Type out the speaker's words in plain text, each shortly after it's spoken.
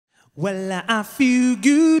Well, I feel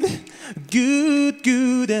good, good,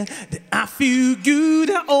 good. I feel good,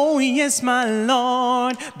 oh yes, my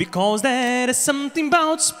Lord. Because there is something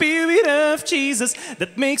about Spirit of Jesus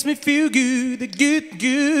that makes me feel good, good,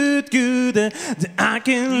 good, good. That I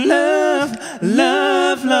can love,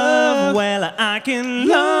 love, love. Well, I can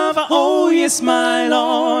love, oh yes, my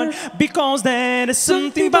Lord. Because there is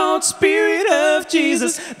something about Spirit of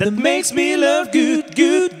Jesus that makes me love good,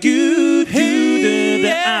 good, good, good.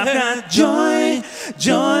 I've got joy,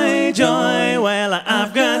 joy, joy. Well,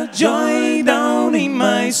 I've got joy down in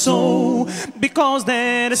my soul. Because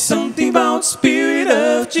there is something about Spirit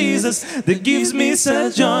of Jesus that gives me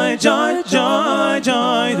such joy, joy, joy,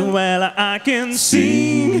 joy. Well, I can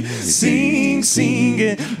sing, sing,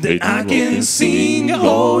 sing. That I can sing,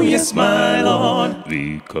 oh yes, my Lord.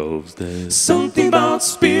 Because there's something about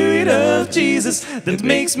Spirit of Jesus that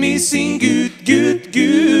makes me sing good, good,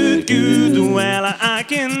 good, good. Well, I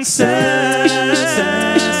can serve,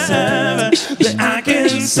 that I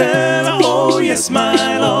can serve, oh yes,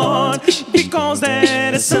 my Lord. Because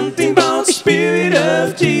there is something about Spirit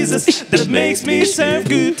of Jesus that makes me serve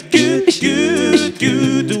good, good, good,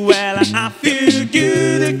 good. Well, I feel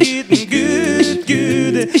good, good, good,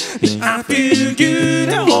 good. I feel good,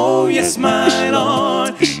 oh yes, my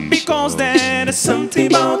Lord. Because there is something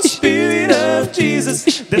about Spirit of Jesus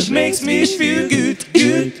that makes me feel good,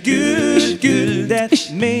 good, good, good. That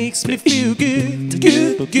makes me feel good,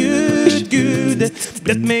 good, good, good.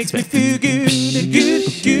 That makes me feel good, good,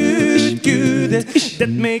 good, good. That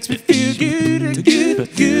makes me feel good, good,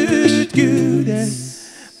 good, good.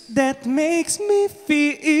 That makes me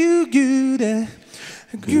feel good,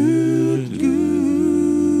 good, good.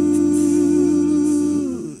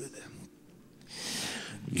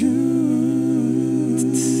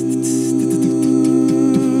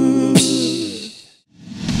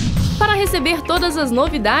 Para receber todas as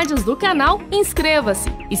novidades do canal, inscreva-se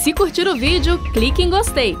e se curtir o vídeo, clique em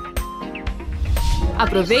gostei.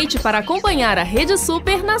 Aproveite para acompanhar a Rede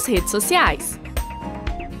Super nas redes sociais.